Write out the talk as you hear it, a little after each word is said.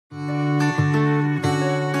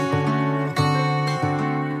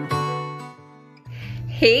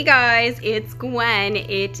Hey guys, it's Gwen.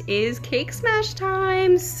 It is cake smash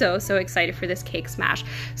time. So excited for this cake smash.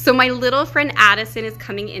 So my little friend Addison is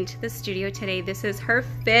coming into the studio today. This is her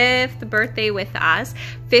 5th birthday with us,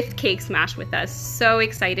 5th cake smash with us. So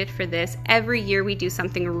excited for this. Every year we do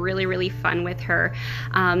something really fun with her.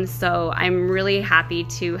 So I'm really happy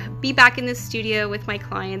to be back in the studio with my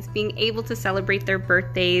clients, being able to celebrate their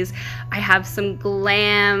birthdays. I have some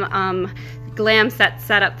glam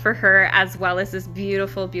set up for her, as well as this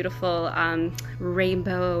beautiful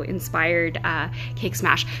rainbow inspired cake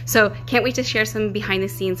smash. So can't wait to share some behind the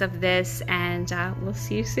scenes of this, and we'll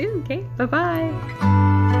see you soon. Okay, bye bye.